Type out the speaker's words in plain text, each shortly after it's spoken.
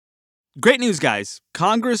Great news, guys.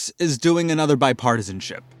 Congress is doing another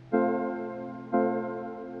bipartisanship.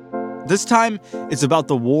 This time, it's about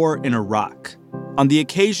the war in Iraq. On the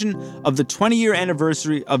occasion of the 20-year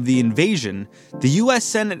anniversary of the invasion, the U.S.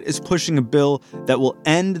 Senate is pushing a bill that will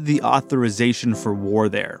end the authorization for war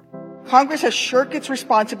there. Congress has shirked its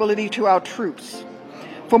responsibility to our troops.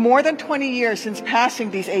 For more than 20 years since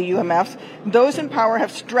passing these AUMFs, those in power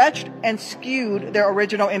have stretched and skewed their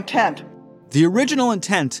original intent. The original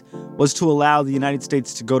intent was to allow the United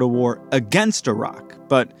States to go to war against Iraq.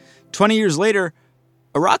 But 20 years later,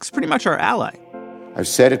 Iraq's pretty much our ally. I've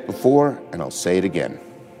said it before, and I'll say it again.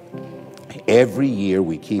 Every year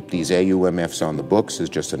we keep these AUMFs on the books is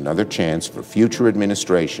just another chance for future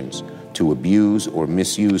administrations to abuse or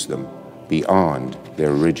misuse them beyond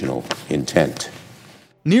their original intent.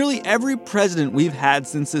 Nearly every president we've had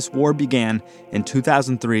since this war began in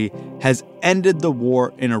 2003 has ended the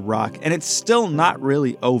war in Iraq, and it's still not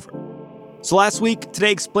really over. So last week,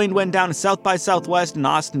 Today Explained went down to South by Southwest in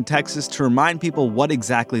Austin, Texas to remind people what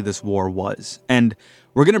exactly this war was. And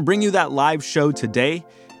we're going to bring you that live show today.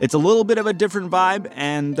 It's a little bit of a different vibe,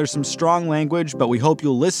 and there's some strong language, but we hope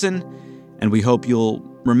you'll listen, and we hope you'll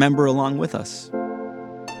remember along with us.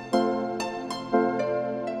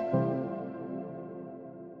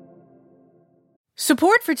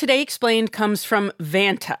 Support for Today Explained comes from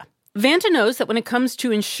Vanta. Vanta knows that when it comes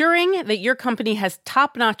to ensuring that your company has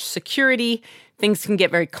top-notch security, things can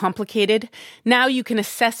get very complicated. Now you can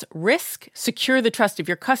assess risk, secure the trust of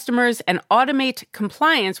your customers, and automate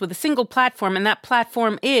compliance with a single platform, and that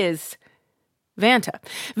platform is Vanta.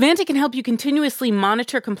 Vanta can help you continuously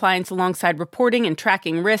monitor compliance alongside reporting and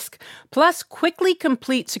tracking risk, plus quickly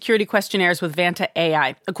complete security questionnaires with Vanta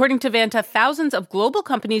AI. According to Vanta, thousands of global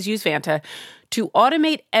companies use Vanta to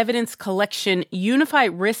automate evidence collection, unify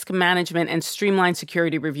risk management, and streamline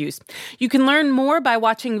security reviews. You can learn more by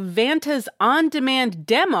watching Vanta's on-demand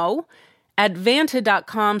demo at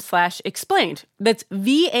vanta.com/explained. That's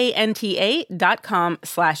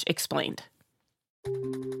VANTA.com/explained.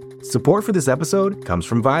 Support for this episode comes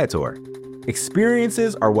from Viator.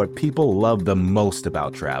 Experiences are what people love the most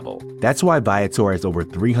about travel. That's why Viator has over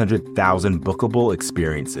 300,000 bookable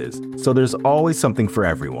experiences, so there's always something for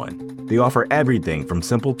everyone. They offer everything from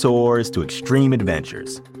simple tours to extreme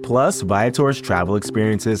adventures. Plus, Viator's travel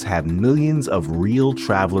experiences have millions of real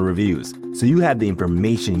traveler reviews, so you have the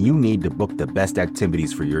information you need to book the best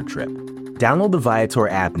activities for your trip. Download the Viator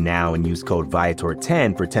app now and use code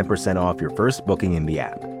Viator10 for 10% off your first booking in the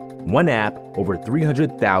app. One app, over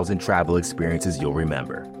 300,000 travel experiences you'll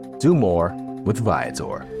remember. Do more with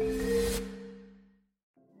Viator.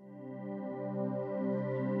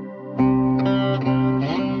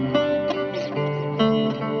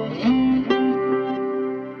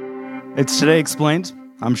 It's Today Explained.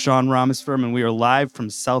 I'm Sean Rameswaram, and we are live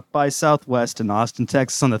from South by Southwest in Austin,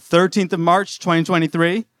 Texas on the 13th of March,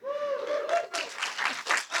 2023.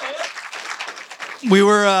 We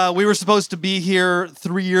were supposed to be here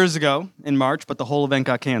 3 years ago in March, but the whole event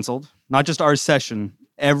got canceled. Not just our session,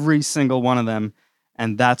 every single one of them.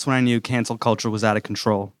 And that's when I knew cancel culture was out of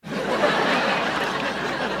control.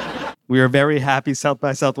 We are very happy South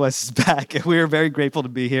by Southwest is back, and we are very grateful to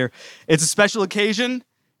be here. It's a special occasion,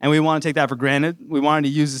 and we want to take that for granted. We wanted to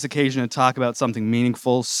use this occasion to talk about something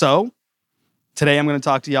meaningful. So today I'm going to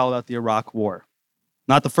talk to y'all about the Iraq War.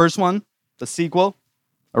 Not the first one, the sequel,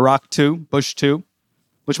 Iraq 2, Bush 2.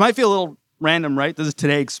 Which might feel a little random, right? This is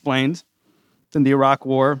Today Explained. Then the Iraq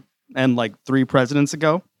War and like 3 presidents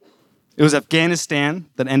ago. It was Afghanistan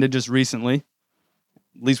that ended just recently.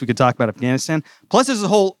 At least we could talk about Afghanistan. Plus there's a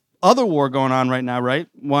whole other war going on right now, right?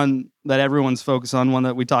 One that everyone's focused on, one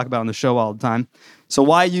that we talk about on the show all the time. So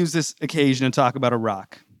why use this occasion to talk about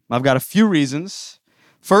Iraq? I've got a few reasons.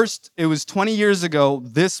 First, it was 20 years ago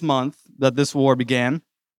this month that this war began.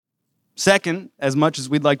 Second, as much as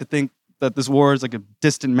we'd like to think that this war is like a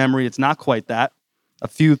distant memory, it's not quite that. A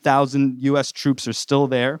few thousand U.S. troops are still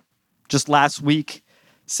there. Just last week,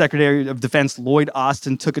 Secretary of Defense Lloyd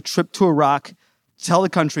Austin took a trip to Iraq to tell the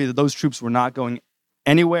country that those troops were not going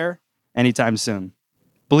anywhere anytime soon.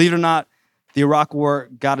 Believe it or not, the Iraq War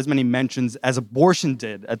got as many mentions as abortion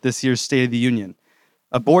did at this year's State of the Union.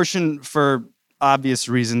 Abortion for obvious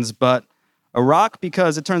reasons, but Iraq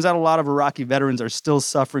because it turns out a lot of Iraqi veterans are still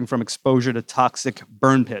suffering from exposure to toxic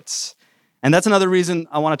burn pits. And that's another reason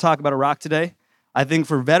I want to talk about Iraq today. I think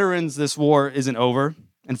for veterans, this war isn't over.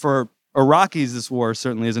 And for Iraqis, this war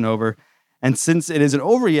certainly isn't over. And since it isn't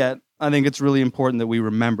over yet, I think it's really important that we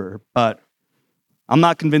remember. But I'm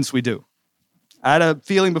not convinced we do. I had a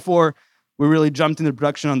feeling before we really jumped into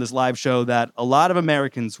production on this live show that a lot of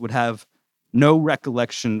Americans would have no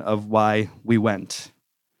recollection of why we went.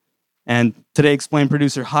 And Today Explained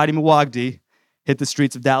producer Hadi Mawagdi hit the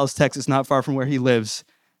streets of Dallas, Texas, not far from where he lives,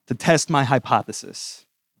 to test my hypothesis.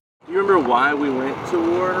 Do you remember why we went to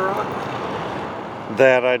war in Iraq?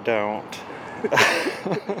 That I don't.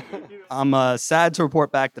 I'm sad to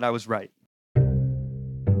report back that I was right.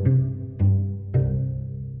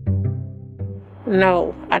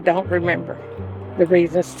 No, I don't remember the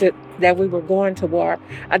reasons that we were going to war.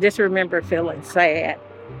 I just remember feeling sad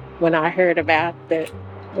when I heard about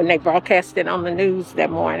when they broadcast it on the news that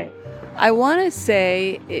morning. I want to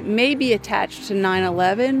say it may be attached to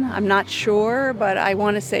 9/11. I'm not sure, but I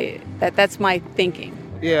want to say that that's my thinking.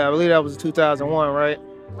 Yeah, I believe that was 2001, right?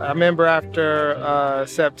 I remember after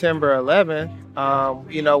September 11th,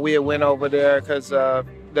 we had went over there because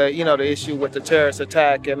the issue with the terrorist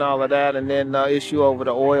attack and all of that, and then the issue over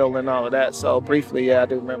the oil and all of that. So briefly, yeah, I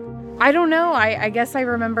do remember. I don't know. I guess I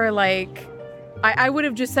remember I would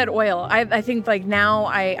have just said oil. I think now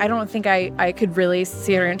I don't think I could really sit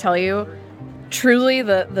here and tell you truly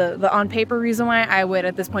the on paper reason why I would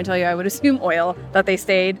at this point tell you I would assume oil, that they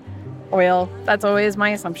stayed oil. That's always my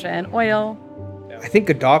assumption. Oil. I think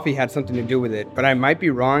Gaddafi had something to do with it, but I might be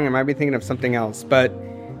wrong. I might be thinking of something else. But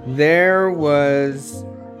there was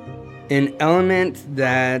an element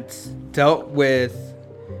that dealt with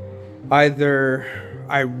either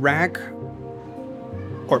Iraq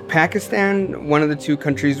or Pakistan. One of the two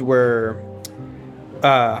countries were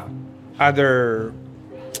either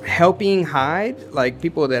helping hide, like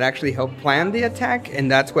people that actually helped plan the attack,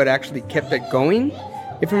 and that's what actually kept it going,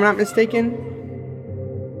 if I'm not mistaken.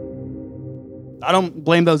 I don't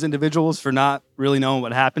blame those individuals for not really knowing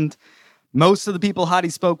what happened. Most of the people Hadi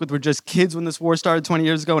spoke with were just kids when this war started 20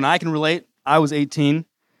 years ago, and I can relate. I was 18.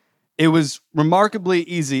 It was remarkably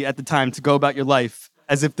easy at the time to go about your life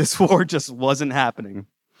as if this war just wasn't happening.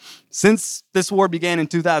 Since this war began in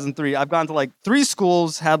 2003, I've gone to 3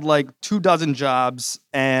 schools, had 24 jobs,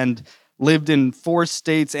 and lived in 4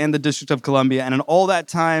 states and the District of Columbia. And in all that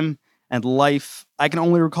time and life, I can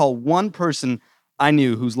only recall one person I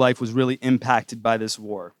knew whose life was really impacted by this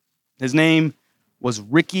war. His name was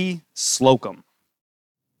Ricky Slocum.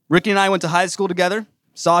 Ricky and I went to high school together,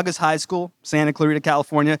 Saugus High School, Santa Clarita,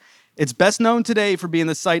 California. It's best known today for being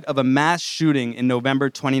the site of a mass shooting in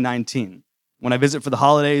November 2019. When I visit for the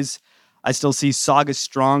holidays, I still see Saugus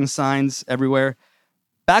Strong signs everywhere.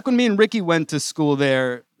 Back when me and Ricky went to school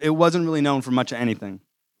there, it wasn't really known for much of anything.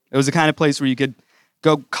 It was the kind of place where you could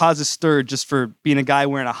go cause a stir just for being a guy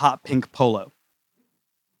wearing a hot pink polo.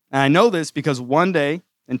 And I know this because one day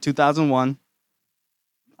in 2001,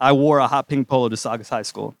 I wore a hot pink polo to Saugus High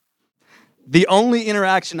School. The only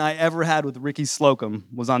interaction I ever had with Ricky Slocum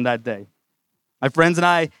was on that day. My friends and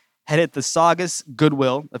I had hit the Saugus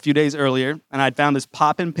Goodwill a few days earlier, and I'd found this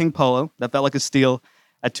poppin' pink polo that felt like a steal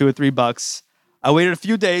at $2 or $3. I waited a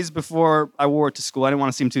few days before I wore it to school. I didn't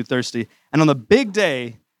want to seem too thirsty. And on the big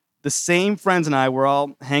day, the same friends and I were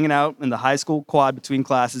all hanging out in the high school quad between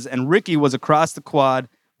classes, and Ricky was across the quad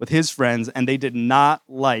with his friends, and they did not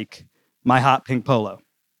like my hot pink polo.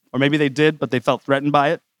 Or maybe they did, but they felt threatened by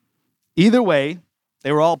it. Either way,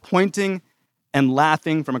 they were all pointing and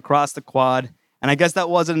laughing from across the quad, and I guess that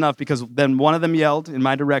wasn't enough because then one of them yelled in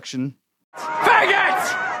my direction,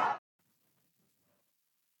 "Faggots!"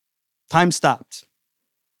 Time stopped.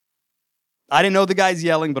 I didn't know the guys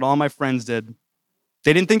yelling, but all my friends did.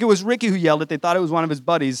 They didn't think it was Ricky who yelled it. They thought it was one of his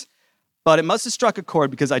buddies. But it must have struck a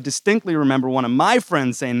chord because I distinctly remember one of my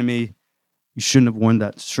friends saying to me, "You shouldn't have worn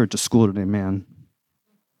that shirt to school today, man."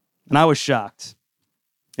 And I was shocked.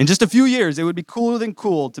 In just a few years, it would be cooler than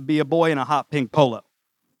cool to be a boy in a hot pink polo.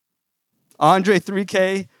 Andre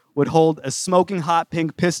 3K would hold a smoking hot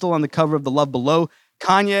pink pistol on the cover of The Love Below.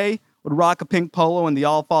 Kanye would rock a pink polo in the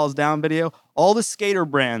All Falls Down video. All the skater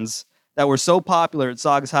brands that were so popular at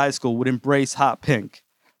Saugus High School would embrace hot pink.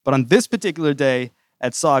 But on this particular day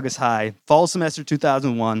at Saugus High, fall semester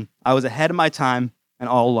 2001, I was ahead of my time and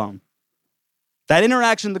all alone. That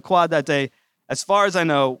interaction in the quad that day, as far as I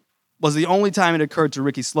know, was the only time it occurred to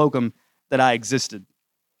Ricky Slocum that I existed.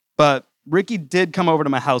 But Ricky did come over to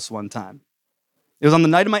my house one time. It was on the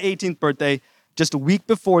night of my 18th birthday, just a week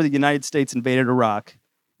before the United States invaded Iraq.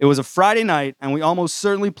 It was a Friday night, and we almost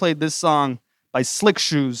certainly played this song by Slick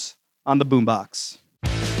Shoes on the boombox.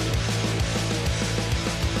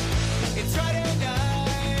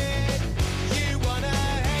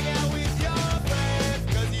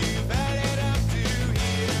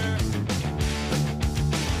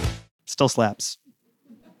 Still slaps.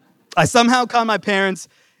 I somehow conned my parents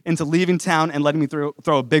into leaving town and letting me throw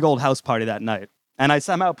a big old house party that night. And I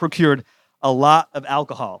somehow procured a lot of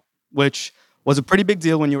alcohol, which was a pretty big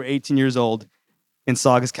deal when you were 18 years old in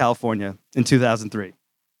Saugus, California in 2003.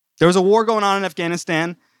 There was a war going on in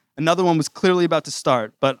Afghanistan. Another one was clearly about to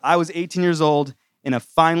start, but I was 18 years old in a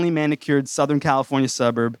finely manicured Southern California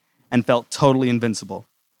suburb and felt totally invincible.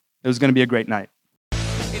 It was going to be a great night.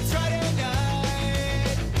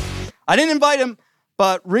 I didn't invite him,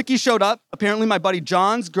 but Ricky showed up. Apparently my buddy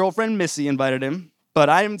John's girlfriend Missy invited him, but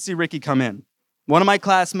I didn't see Ricky come in. One of my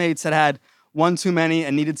classmates had one too many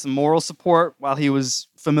and needed some moral support while he was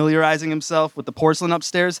familiarizing himself with the porcelain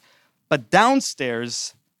upstairs, but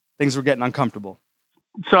downstairs, things were getting uncomfortable.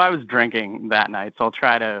 So I was drinking that night, so I'll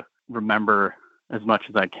try to remember as much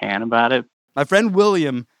as I can about it. My friend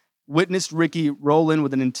William witnessed Ricky roll in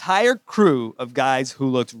with an entire crew of guys who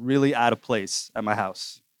looked really out of place at my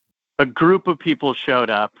house. A group of people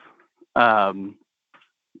showed up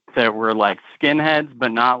that were like skinheads,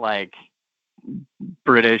 but not like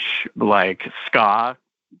British, like ska,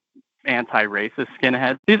 anti-racist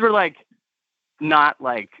skinheads. These were like not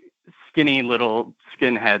like skinny little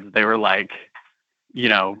skinheads. They were like, you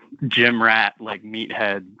know, gym rat, like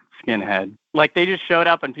meathead skinhead. Like they just showed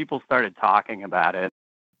up and people started talking about it.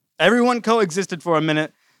 Everyone coexisted for a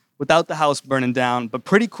minute without the house burning down, but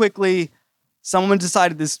pretty quickly, someone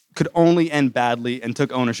decided this could only end badly and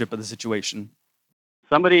took ownership of the situation.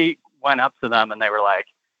 Somebody went up to them and they were like,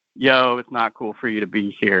 yo, it's not cool for you to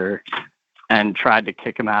be here, and tried to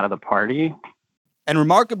kick him out of the party. And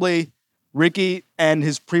remarkably, Ricky and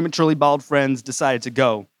his prematurely bald friends decided to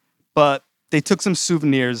go, but they took some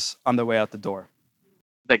souvenirs on their way out the door.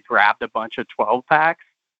 They grabbed a bunch of 12-packs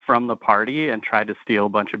from the party and tried to steal a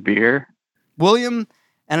bunch of beer. William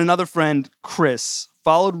and another friend, Chris,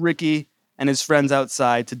 followed Ricky and his friends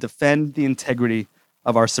outside to defend the integrity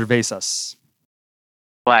of our cervezas.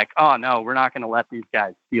 Like, oh no, we're not going to let these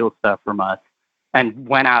guys steal stuff from us. And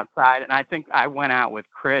went outside. And I think I went out with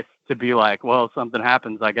Chris to be like, well, if something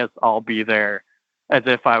happens, I guess I'll be there, as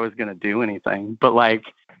if I was going to do anything. But like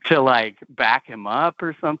to like back him up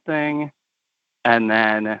or something. And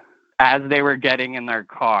then as they were getting in their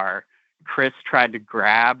car, Chris tried to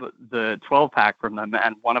grab the 12-pack from them.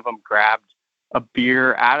 And one of them grabbed a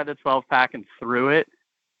beer out of the 12-pack and threw it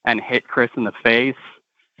and hit Chris in the face.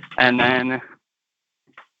 And then,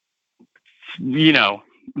 you know,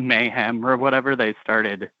 mayhem or whatever, they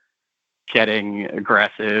started getting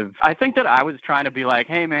aggressive. I think that I was trying to be like,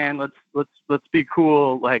 hey man, let's be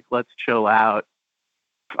cool, like let's chill out.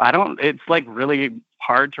 It's like really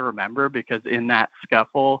hard to remember because in that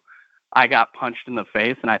scuffle I got punched in the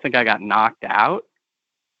face and I think I got knocked out.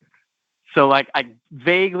 So like I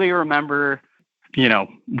vaguely remember, you know,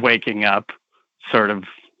 waking up sort of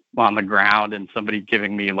on the ground and somebody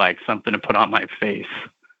giving me like something to put on my face.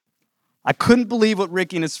 I couldn't believe what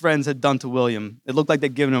Ricky and his friends had done to William. It looked like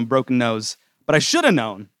they'd given him a broken nose. But I should have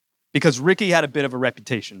known, because Ricky had a bit of a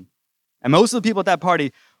reputation. And most of the people at that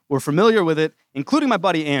party were familiar with it, including my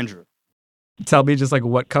buddy Andrew. Tell me just like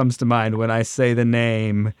what comes to mind when I say the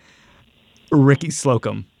name Ricky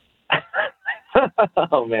Slocum.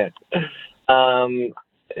 Oh, man.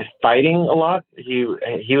 Fighting a lot. He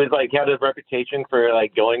was like, he had a reputation for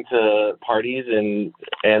like going to parties and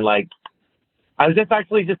like, I was just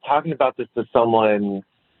actually just talking about this to someone,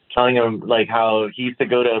 telling him like how he used to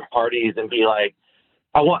go to parties and be like,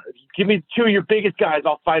 give me two of your biggest guys,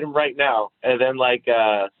 I'll fight them right now. And then like,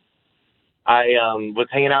 I was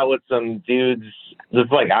hanging out with some dudes, this was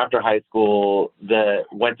like after high school, that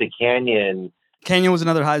went to Canyon. Canyon was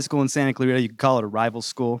another high school in Santa Clarita. You could call it a rival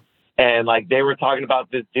school. And like, they were talking about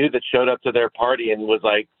this dude that showed up to their party and was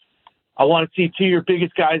like, I want to see two of your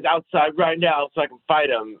biggest guys outside right now so I can fight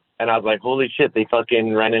them. And I was like, holy shit, they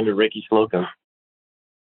fucking ran into Ricky Slocum.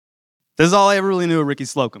 This is all I ever really knew of Ricky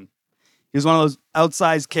Slocum. He was one of those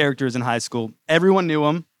outsized characters in high school. Everyone knew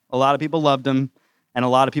him. A lot of people loved him. And a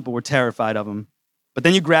lot of people were terrified of him. But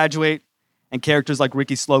then you graduate, and characters like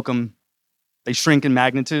Ricky Slocum, they shrink in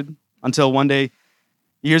magnitude until one day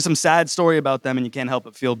you hear some sad story about them and you can't help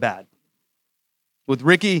but feel bad. With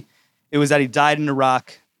Ricky, it was that he died in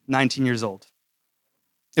Iraq, 19 years old.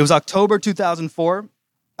 It was October 2004.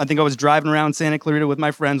 I think I was driving around Santa Clarita with my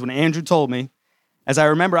friends when Andrew told me. As I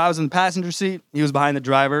remember, I was in the passenger seat, he was behind the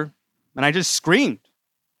driver, and I just screamed.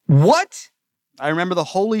 What? I remember the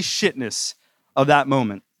holy shitness of that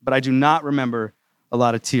moment, but I do not remember a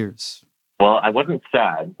lot of tears. Well, I wasn't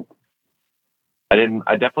sad. I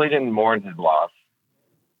definitely didn't mourn his loss.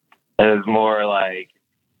 It was more like,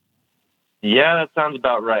 yeah, that sounds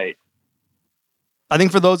about right. I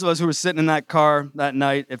think for those of us who were sitting in that car that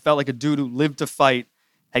night, it felt like a dude who lived to fight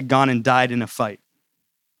had gone and died in a fight.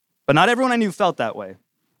 But not everyone I knew felt that way.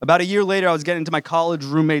 About a year later, I was getting into my college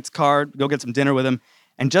roommate's car to go get some dinner with him.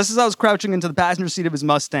 And just as I was crouching into the passenger seat of his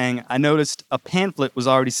Mustang, I noticed a pamphlet was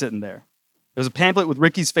already sitting there. There was a pamphlet with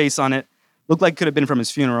Ricky's face on it. Looked like it could have been from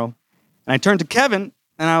his funeral. And I turned to Kevin,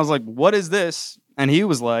 and I was like, what is this? And he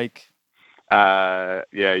was like... yeah,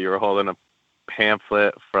 you were holding a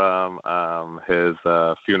pamphlet from his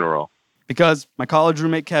funeral. Because my college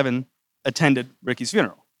roommate, Kevin, attended Ricky's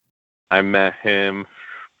funeral. I met him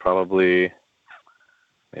probably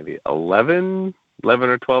maybe 11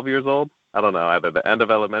 or 12 years old. I don't know, either the end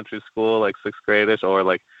of elementary school, like 6th grade-ish, or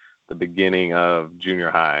like the beginning of junior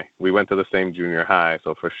high. We went to the same junior high,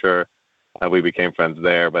 so for sure we became friends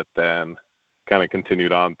there, but then kind of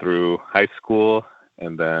continued on through high school,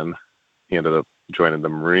 and then he ended up joining the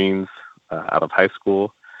Marines out of high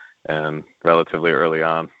school, and relatively early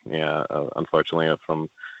on, unfortunately, from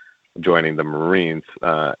joining the Marines,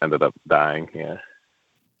 ended up dying, yeah.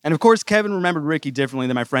 And of course, Kevin remembered Ricky differently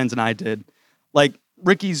than my friends and I did. Like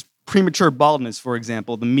Ricky's premature baldness, for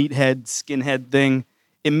example, the meathead, skinhead thing,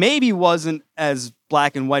 it maybe wasn't as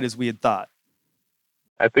black and white as we had thought.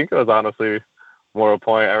 I think it was honestly more a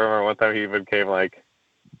point. I remember one time he even came like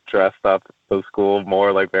dressed up to school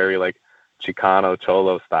more like very like Chicano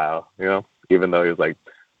Cholo style, you know, even though he was like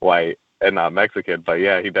white and not Mexican. But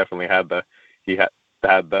yeah, he definitely had the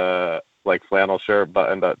like flannel shirt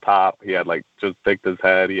buttoned up top. He had like just picked his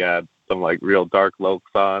head. He had some like real dark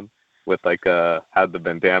looks on with like had the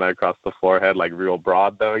bandana across the forehead, like real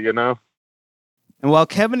broad though, you know? And while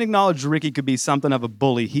Kevin acknowledged Ricky could be something of a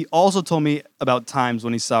bully, he also told me about times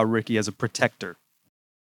when he saw Ricky as a protector.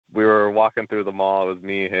 We were walking through the mall. It was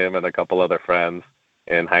me, him, and a couple other friends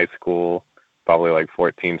in high school, probably like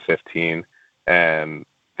 14, 15. And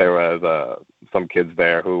there was some kids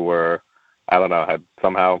there who were, I don't know, had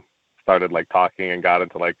somehow started like talking and got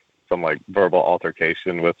into like some like verbal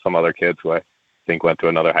altercation with some other kids who I think went to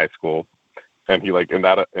another high school. And he like in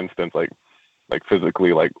that instance like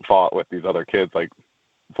physically like fought with these other kids, like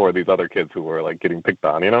for these other kids who were like getting picked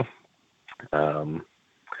on, you know?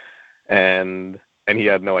 And he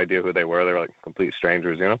had no idea who they were. They were like complete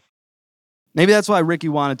strangers, you know? Maybe that's why Ricky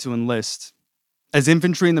wanted to enlist. As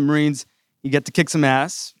infantry in the Marines, you get to kick some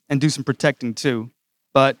ass and do some protecting too.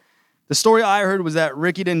 But the story I heard was that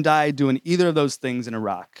Ricky didn't die doing either of those things in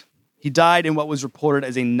Iraq. He died in what was reported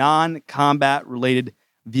as a non-combat related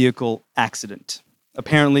vehicle accident.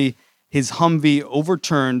 Apparently, his Humvee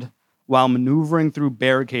overturned while maneuvering through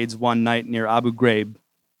barricades one night near Abu Ghraib.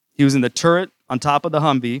 He was in the turret on top of the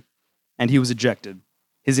Humvee, and he was ejected.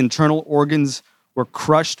 His internal organs were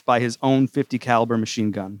crushed by his own .50 caliber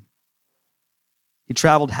machine gun. He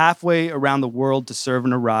traveled halfway around the world to serve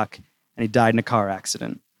in Iraq, and he died in a car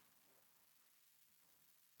accident.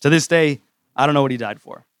 To this day, I don't know what he died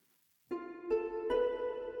for.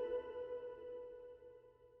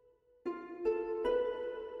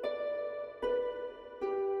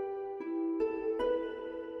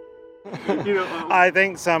 I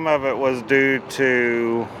think some of it was due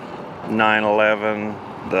to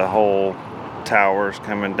 9/11, the whole towers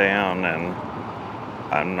coming down, and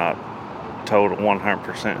I'm not total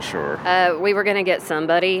 100% sure. We were going to get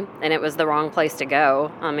somebody, and it was the wrong place to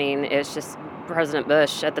go. I mean, it's just President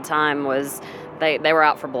Bush at the time was, they were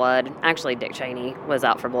out for blood. Actually, Dick Cheney was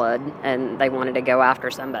out for blood, and they wanted to go after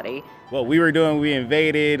somebody. What we were doing, we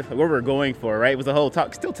invaded, what we were going for, right? It was a whole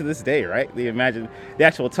talk, still to this day, right? They imagine the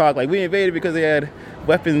actual talk, like we invaded because they had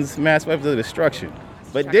weapons, mass weapons of destruction.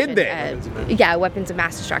 But did they? Yeah, weapons of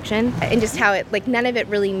mass destruction. And just how it, like, none of it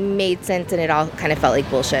really made sense, and it all kind of felt like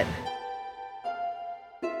bullshit.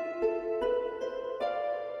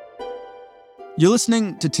 You're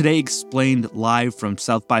listening to Today Explained live from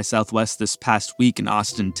South by Southwest this past week in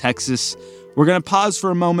Austin, Texas. We're going to pause for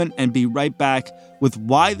a moment and be right back with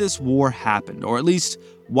why this war happened, or at least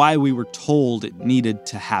why we were told it needed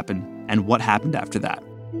to happen and what happened after that.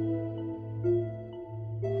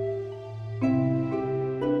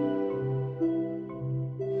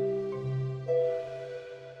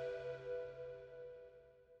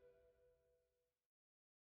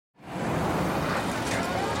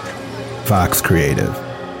 Vox Creative.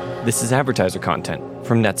 This is advertiser content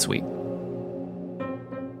from NetSuite.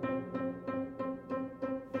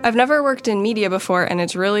 I've never worked in media before, and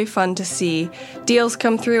it's really fun to see deals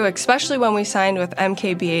come through, especially when we signed with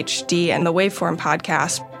MKBHD and the Waveform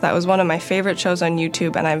podcast. That was one of my favorite shows on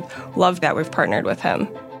YouTube, and I've loved that we've partnered with him.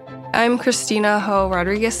 I'm Christina Ho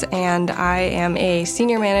Rodriguez, and I am a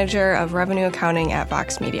senior manager of revenue accounting at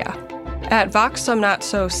Vox Media. At Vox, I'm not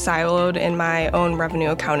so siloed in my own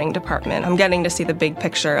revenue accounting department. I'm getting to see the big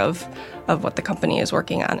picture of what the company is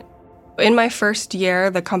working on. In my first year,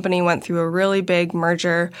 the company went through a really big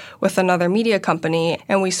merger with another media company,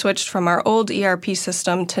 and we switched from our old ERP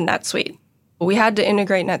system to NetSuite. We had to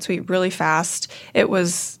integrate NetSuite really fast. It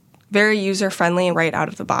was very user-friendly right out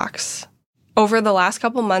of the box. Over the last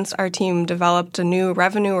couple months, our team developed a new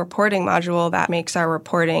revenue reporting module that makes our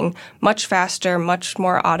reporting much faster, much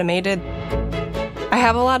more automated. I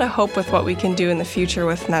have a lot of hope with what we can do in the future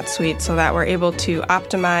with NetSuite so that we're able to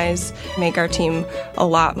optimize, make our team a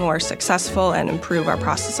lot more successful, and improve our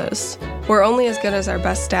processes. We're only as good as our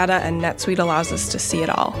best data, and NetSuite allows us to see it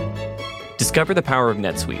all. Discover the power of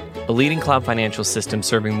NetSuite, a leading cloud financial system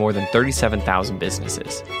serving more than 37,000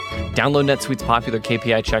 businesses. Download NetSuite's popular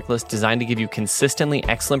KPI checklist designed to give you consistently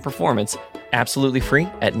excellent performance absolutely free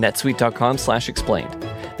at netsuite.com/explained.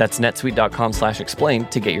 That's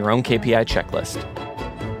netsuite.com/explained to get your own KPI checklist.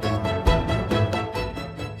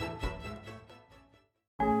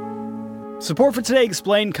 Support for Today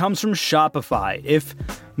Explained comes from Shopify. If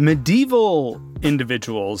medieval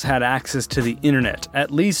individuals had access to the internet, at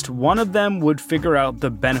least one of them would figure out the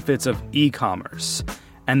benefits of e-commerce,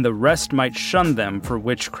 and the rest might shun them for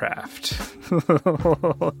witchcraft.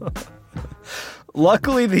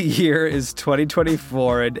 Luckily, the year is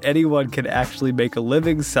 2024, and anyone can actually make a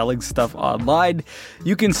living selling stuff online.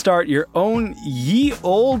 You can start your own ye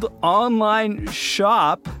olde online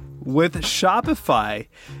shop with Shopify.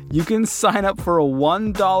 You can sign up for a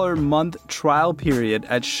 $1 month trial period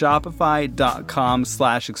at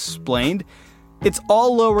shopify.com/explained. It's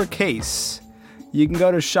all lowercase. You can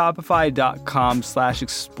go to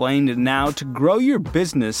shopify.com/explained now to grow your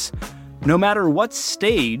business no matter what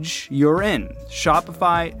stage you're in.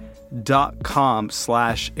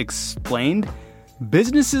 Shopify.com/explained.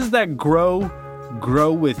 Businesses that grow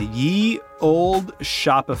with ye olde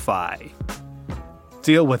Shopify.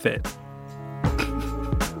 Deal with it.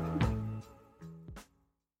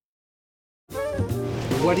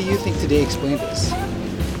 What do you think Today Explained is?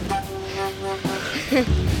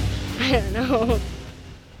 I don't know.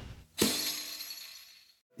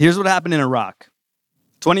 Here's what happened in Iraq.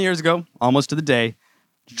 20 years ago, almost to the day,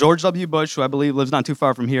 George W. Bush, who I believe lives not too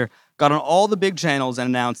far from here, got on all the big channels and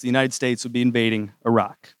announced the United States would be invading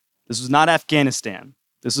Iraq. This was not Afghanistan.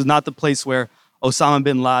 This was not the place where Osama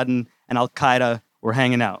bin Laden and Al-Qaeda were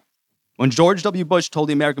hanging out. When George W. Bush told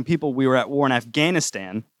the American people we were at war in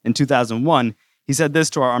Afghanistan in 2001, he said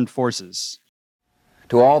this to our armed forces.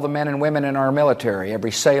 To all the men and women in our military,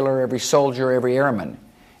 every sailor, every soldier, every airman,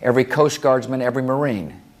 every Coast Guardsman, every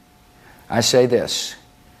Marine, I say this: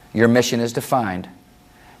 your mission is defined,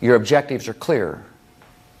 your objectives are clear,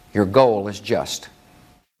 your goal is just.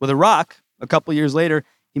 With Iraq, a couple years later,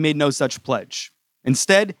 he made no such pledge.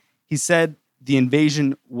 Instead, he said the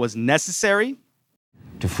invasion was necessary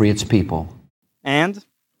to free its people and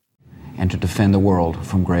to defend the world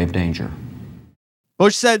from grave danger.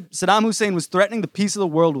 Bush said Saddam Hussein was threatening the peace of the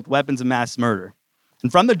world with weapons of mass murder.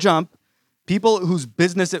 And from the jump, people whose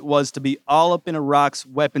business it was to be all up in Iraq's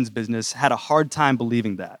weapons business had a hard time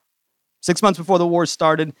believing that. 6 months before the war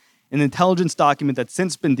started, an intelligence document that's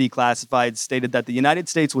since been declassified stated that the United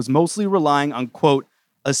States was mostly relying on, quote,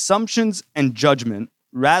 assumptions and judgment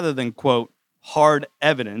rather than, quote, hard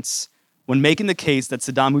evidence when making the case that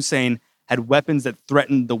Saddam Hussein had weapons that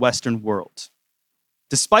threatened the Western world.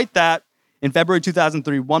 Despite that, in February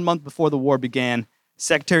 2003, 1 month before the war began,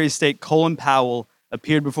 Secretary of State Colin Powell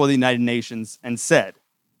appeared before the United Nations and said,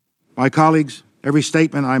 My colleagues, every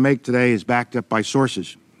statement I make today is backed up by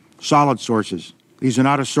sources, solid sources. These are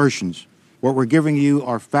not assertions. What we're giving you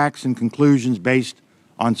are facts and conclusions based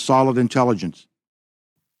on solid intelligence.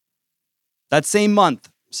 That same month,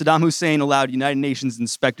 Saddam Hussein allowed United Nations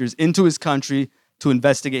inspectors into his country to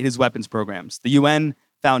investigate his weapons programs. The UN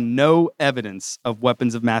found no evidence of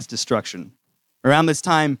weapons of mass destruction. Around this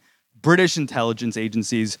time, British intelligence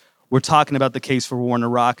agencies were talking about the case for war in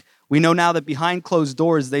Iraq. We know now that behind closed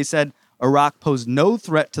doors, they said Iraq posed no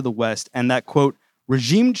threat to the West and that, quote,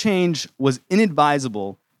 regime change was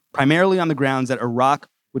inadvisable, primarily on the grounds that Iraq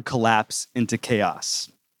would collapse into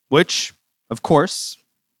chaos, which, of course,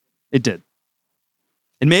 it did.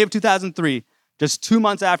 In May of 2003, just 2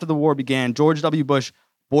 months after the war began, George W. Bush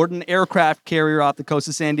boarded an aircraft carrier off the coast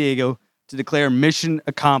of San Diego to declare mission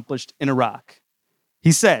accomplished in Iraq.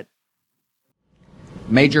 He said,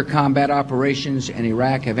 Major combat operations in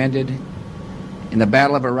Iraq have ended. In the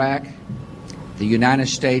Battle of Iraq, the United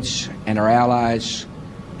States and our allies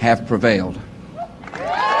have prevailed.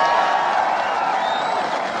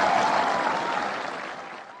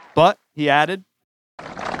 But, he added,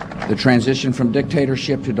 the transition from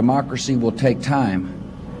dictatorship to democracy will take time,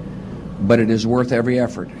 but it is worth every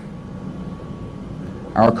effort.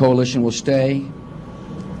 Our coalition will stay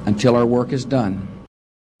until our work is done.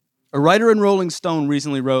 A writer in Rolling Stone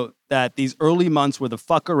recently wrote that these early months were the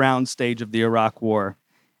fuck around stage of the Iraq War,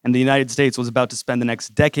 and the United States was about to spend the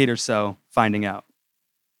next decade or so finding out.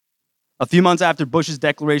 A few months after Bush's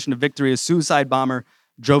declaration of victory, a suicide bomber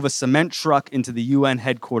drove a cement truck into the UN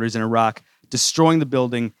headquarters in Iraq, destroying the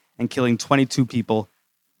building and killing 22 people.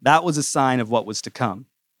 That was a sign of what was to come.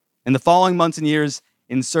 In the following months and years,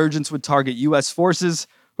 insurgents would target U.S. forces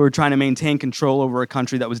who were trying to maintain control over a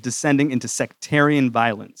country that was descending into sectarian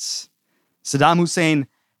violence. Saddam Hussein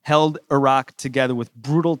held Iraq together with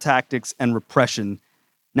brutal tactics and repression.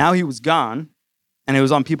 Now he was gone, and it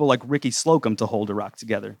was on people like Ricky Slocum to hold Iraq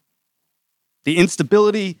together. The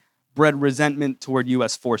instability bred resentment toward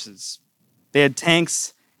U.S. forces. They had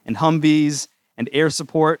tanks and Humvees and air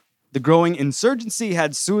support. The growing insurgency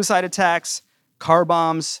had suicide attacks, car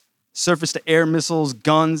bombs, surface-to-air missiles,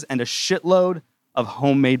 guns, and a shitload of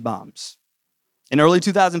homemade bombs. In early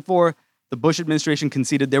 2004, the Bush administration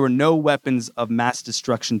conceded there were no weapons of mass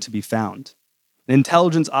destruction to be found. An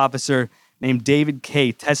intelligence officer named David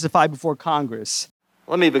Kay testified before Congress.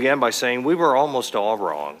 Let me begin by saying we were almost all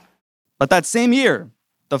wrong. But that same year,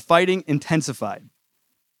 the fighting intensified.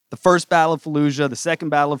 The first Battle of Fallujah, the second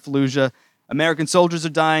Battle of Fallujah, American soldiers are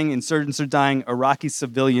dying, insurgents are dying, Iraqi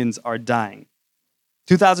civilians are dying.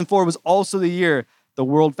 2004 was also the year the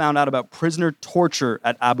world found out about prisoner torture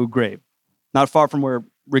at Abu Ghraib, not far from where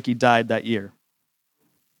Ricky died that year.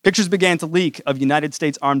 Pictures began to leak of United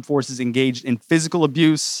States armed forces engaged in physical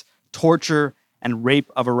abuse, torture, and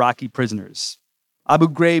rape of Iraqi prisoners. Abu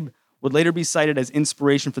Ghraib would later be cited as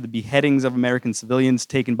inspiration for the beheadings of American civilians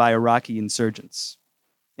taken by Iraqi insurgents.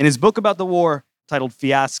 In his book about the war, titled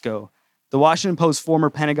Fiasco, the Washington Post former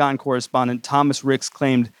Pentagon correspondent Thomas Ricks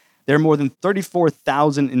claimed there are more than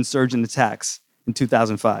 34,000 insurgent attacks in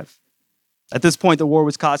 2005. At this point, the war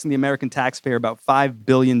was costing the American taxpayer about $5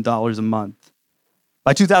 billion a month.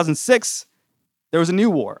 By 2006, there was a new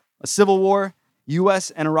war, a civil war, U.S.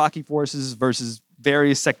 and Iraqi forces versus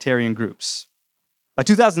various sectarian groups. By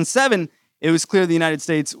 2007, it was clear the United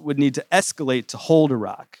States would need to escalate to hold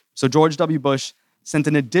Iraq. So George W. Bush sent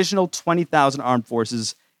an additional 20,000 armed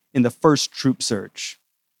forces in the first troop surge.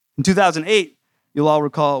 In 2008, you'll all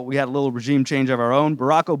recall we had a little regime change of our own.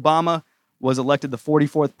 Barack Obama was elected the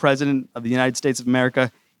 44th president of the United States of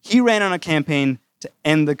America. He ran on a campaign to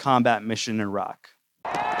end the combat mission in Iraq.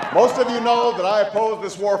 Most of you know that I opposed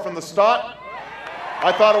this war from the start.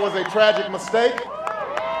 I thought it was a tragic mistake.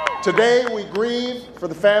 Today, we grieve for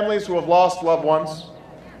the families who have lost loved ones,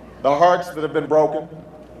 the hearts that have been broken,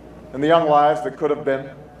 and the young lives that could have been.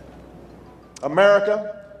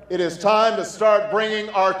 America, it is time to start bringing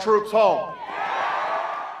our troops home.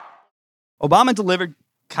 Obama delivered,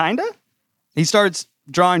 kinda. He starts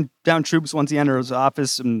drawing down troops once he enters his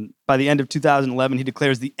office, and by the end of 2011, he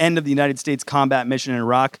declares the end of the United States combat mission in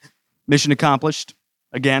Iraq. Mission accomplished,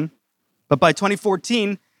 again. But by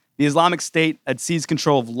 2014, the Islamic State had seized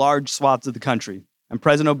control of large swaths of the country, and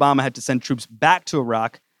President Obama had to send troops back to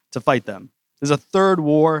Iraq to fight them. There's a third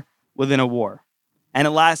war within a war, and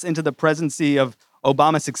it lasts into the presidency of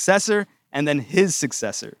Obama's successor and then his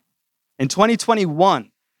successor. In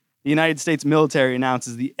 2021, the United States military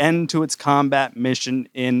announces the end to its combat mission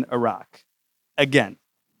in Iraq. Again.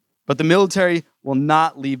 But the military will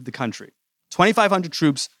not leave the country. 2,500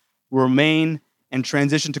 troops will remain and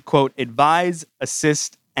transition to, quote, advise,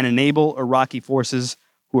 assist, and enable Iraqi forces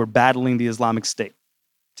who are battling the Islamic State.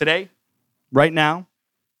 Today, right now,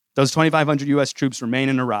 those 2,500 U.S. troops remain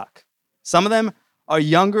in Iraq. Some of them are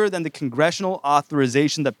younger than the congressional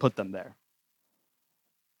authorization that put them there.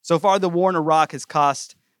 So far, the war in Iraq has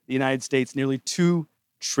cost the United States nearly $2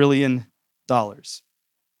 trillion. To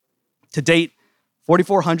date,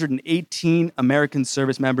 4,418 American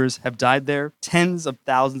service members have died there. Tens of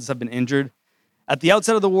thousands have been injured. At the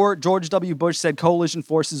outset of the war, George W. Bush said coalition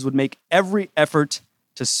forces would make every effort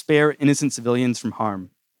to spare innocent civilians from harm.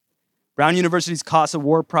 Brown University's CASA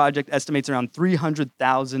War Project estimates around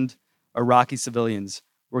 300,000 Iraqi civilians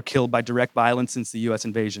were killed by direct violence since the U.S.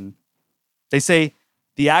 invasion. They say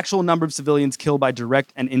the actual number of civilians killed by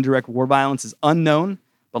direct and indirect war violence is unknown,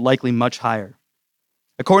 but likely much higher.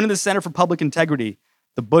 According to the Center for Public Integrity,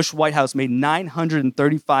 the Bush White House made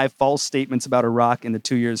 935 false statements about Iraq in the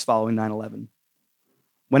 2 years following 9/11.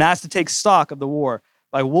 When asked to take stock of the war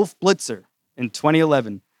by Wolf Blitzer in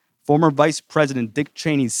 2011, former Vice President Dick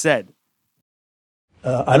Cheney said,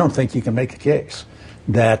 I don't think you can make a case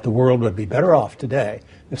that the world would be better off today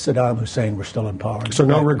if Saddam Hussein were still in power. So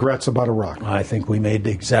no regrets about Iraq? I think we made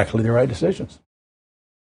exactly the right decisions.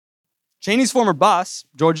 Cheney's former boss,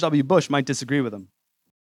 George W. Bush, might disagree with him.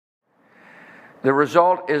 The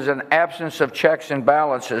result is an absence of checks and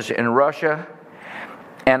balances in Russia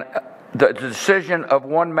and the decision of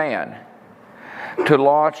one man to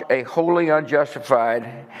launch a wholly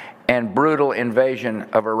unjustified and brutal invasion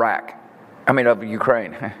of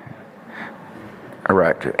Ukraine.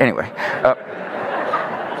 Iraq too. Anyway.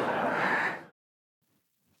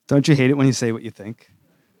 Don't you hate it when you say what you think?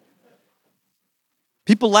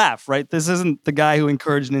 People laugh, right? This isn't the guy who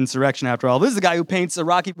encouraged an insurrection after all. This is the guy who paints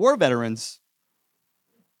Iraqi war veterans.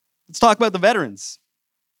 Let's talk about the veterans.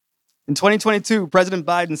 In 2022, President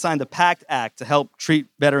Biden signed the PACT Act to help treat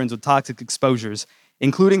veterans with toxic exposures,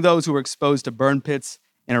 including those who were exposed to burn pits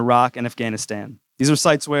in Iraq and Afghanistan. These are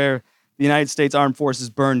sites where the United States Armed Forces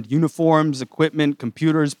burned uniforms, equipment,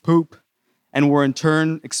 computers, poop, and were in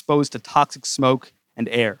turn exposed to toxic smoke and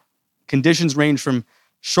air. Conditions range from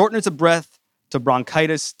shortness of breath to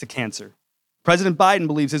bronchitis to cancer. President Biden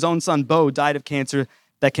believes his own son, Beau, died of cancer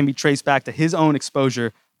that can be traced back to his own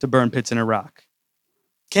exposure to burn pits in Iraq.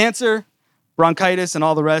 Cancer, bronchitis, and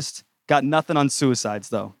all the rest got nothing on suicides,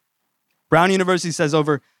 though. Brown University says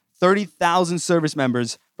over 30,000 service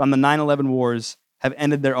members from the 9/11 wars have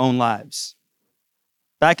ended their own lives.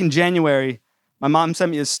 Back in January, my mom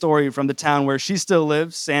sent me a story from the town where she still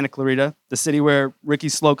lives, Santa Clarita, the city where Ricky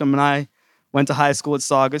Slocum and I went to high school at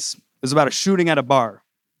Saugus. It was about a shooting at a bar.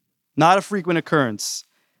 Not a frequent occurrence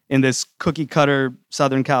in this cookie-cutter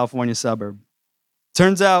Southern California suburb.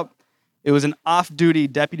 Turns out it was an off-duty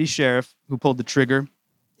deputy sheriff who pulled the trigger.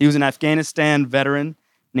 He was an Afghanistan veteran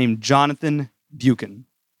named Jonathan Buchan.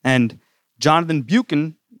 And Jonathan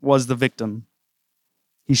Buchan was the victim.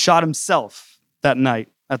 He shot himself that night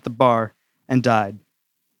at the bar and died.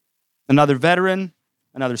 Another veteran,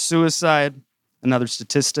 another suicide, another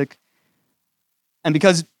statistic. And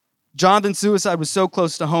because Jonathan's suicide was so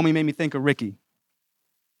close to home, he made me think of Ricky.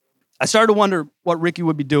 I started to wonder what Ricky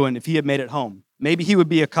would be doing if he had made it home. Maybe he would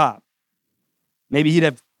be a cop. Maybe he'd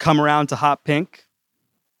have come around to Hot Pink.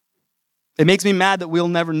 It makes me mad that we'll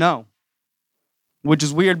never know, which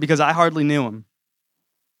is weird because I hardly knew him.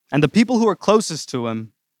 And the people who are closest to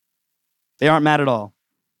him, they aren't mad at all.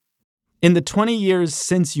 In the 20 years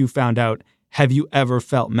since you found out, have you ever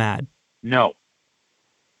felt mad? No.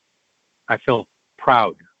 I feel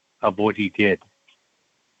proud of what he did.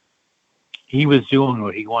 He was doing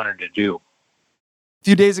what he wanted to do. A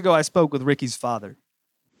few days ago, I spoke with Ricky's father.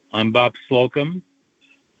 I'm Bob Slocum.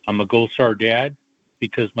 I'm a Gold Star dad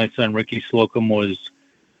because my son Ricky Slocum was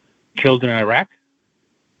killed in Iraq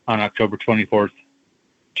on October 24th,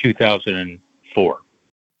 2004.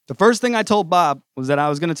 The first thing I told Bob was that I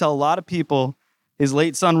was going to tell a lot of people his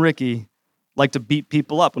late son Ricky liked to beat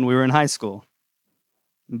people up when we were in high school.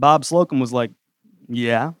 And Bob Slocum was like,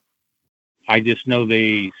 yeah. I just know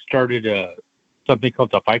they started something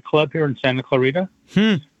called the Fight Club here in Santa Clarita,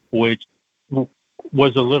 which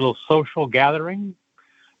was a little social gathering.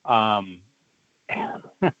 And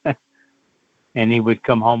he would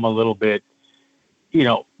come home a little bit,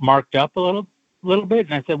 marked up a little bit.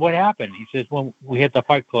 And I said, what happened? He says, well, we had the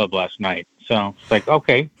Fight Club last night. So it's like,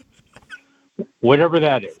 okay, whatever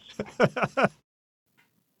that is.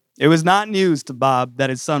 It was not news to Bob that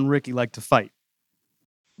his son Ricky liked to fight.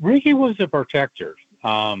 Ricky was a protector.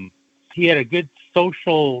 He had a good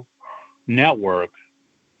social network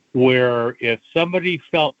where if somebody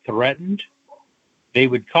felt threatened, they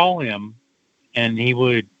would call him and he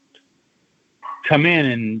would come in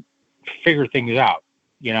and figure things out,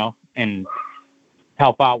 and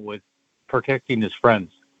help out with protecting his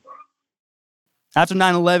friends. After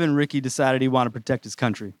 9/11, Ricky decided he wanted to protect his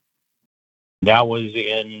country. That was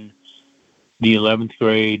in the 11th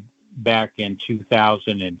grade back in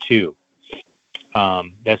 2002.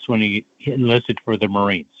 That's when he enlisted for the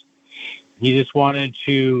Marines. He just wanted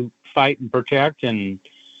to fight and protect, and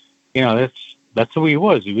that's who he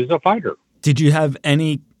was. He was a fighter. Did you have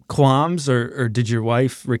any qualms, or did your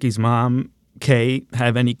wife, Ricky's mom, Kay,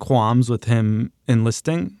 have any qualms with him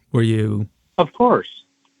enlisting? Were you? Of course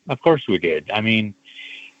we did. I mean,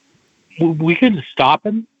 we couldn't stop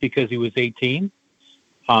him because he was 18.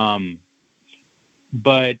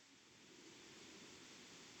 But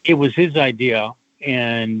it was his idea,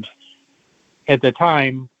 and at the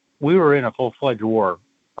time, we were in a full-fledged war.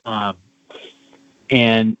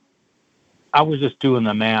 And I was just doing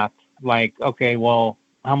the math, like, okay, well,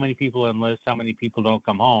 how many people enlist, how many people don't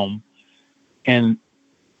come home? And,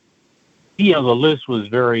 the list was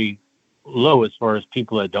very low as far as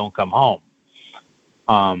people that don't come home.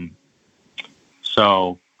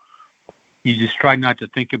 So you just try not to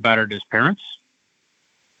think about it as parents,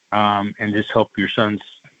 and just hope your son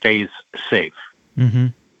stays safe. Mm-hmm.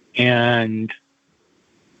 And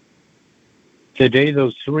the day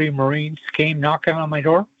those 3 Marines came knocking on my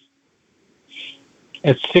door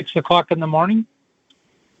at 6 o'clock in the morning,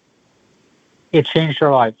 it changed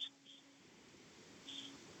our lives.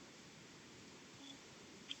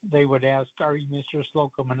 They would ask, "Are you Mr.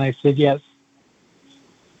 Slocum?" And I said, "Yes."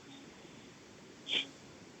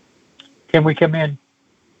 Can we come in?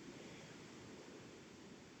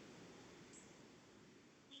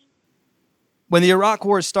 When the Iraq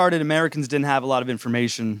War started, Americans didn't have a lot of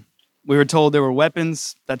information. We were told there were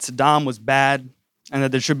weapons, that Saddam was bad, and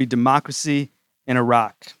that there should be democracy in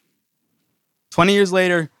Iraq. 20 years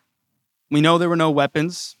later, we know there were no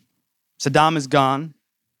weapons. Saddam is gone.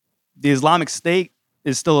 The Islamic State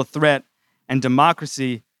is still a threat, and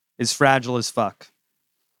democracy is fragile as fuck.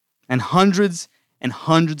 And hundreds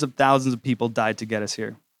of thousands of people died to get us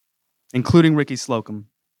here, including Ricky Slocum.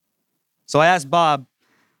 So I asked Bob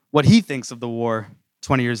what he thinks of the war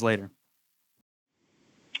 20 years later.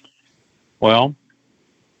 Well,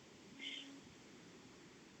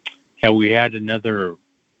 have we had another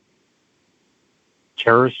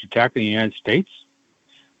terrorist attack in the United States?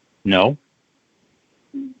 No.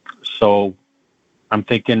 So I'm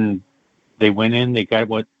thinking they went in, they got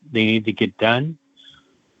what they needed to get done.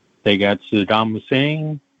 They got Saddam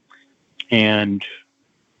Hussein, and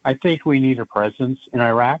I think we need a presence in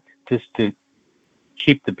Iraq just to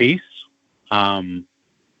keep the peace. And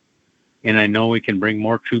I know we can bring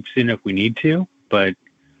more troops in if we need to, but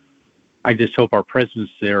I just hope our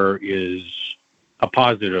presence there is a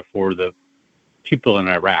positive for the people in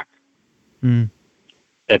Iraq. I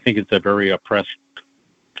think it's a very oppressed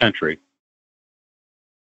country.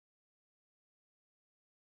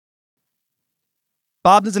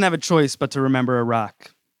 Bob doesn't have a choice but to remember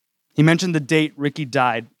Iraq. He mentioned the date Ricky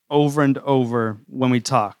died over and over when we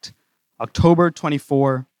talked. October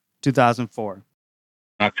 24, 2004.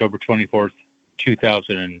 October 24th,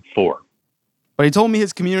 2004. But he told me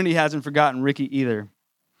his community hasn't forgotten Ricky either.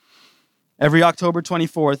 Every October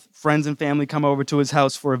 24th, friends and family come over to his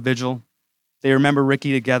house for a vigil. They remember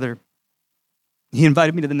Ricky together. He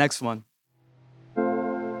invited me to the next one.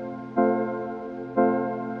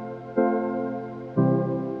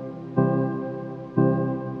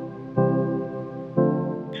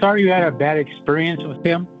 Sorry you had a bad experience with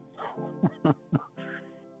him.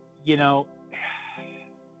 You know,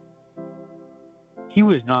 he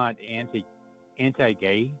was not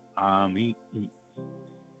anti-gay.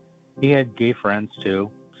 He had gay friends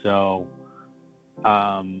too. So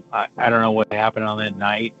I don't know what happened on that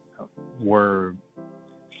night where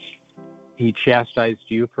he chastised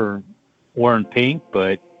you for wearing pink,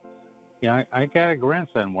 but I got a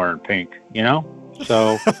grandson wearing pink,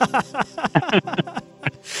 so.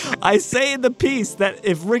 I say in the piece that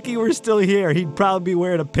if Ricky were still here, he'd probably be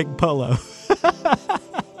wearing a pink polo.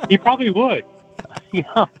 He probably would.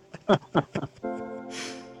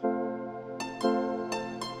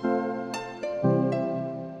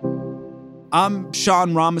 I'm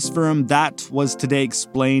Sean Ramaswamy. That was Today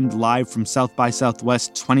Explained, live from South by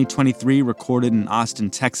Southwest 2023, recorded in Austin,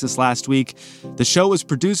 Texas last week. The show was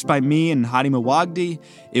produced by me and Hadi Mawagdi.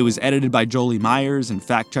 It was edited by Jolie Myers and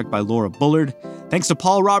fact-checked by Laura Bullard. Thanks to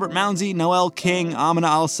Paul Robert Mounsey, Noel King, Amina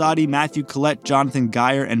Al-Sadi, Matthew Collette, Jonathan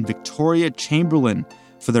Geyer, and Victoria Chamberlain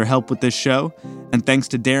for their help with this show. And thanks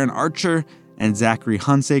to Darren Archer and Zachary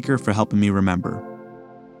Hunsaker for helping me remember.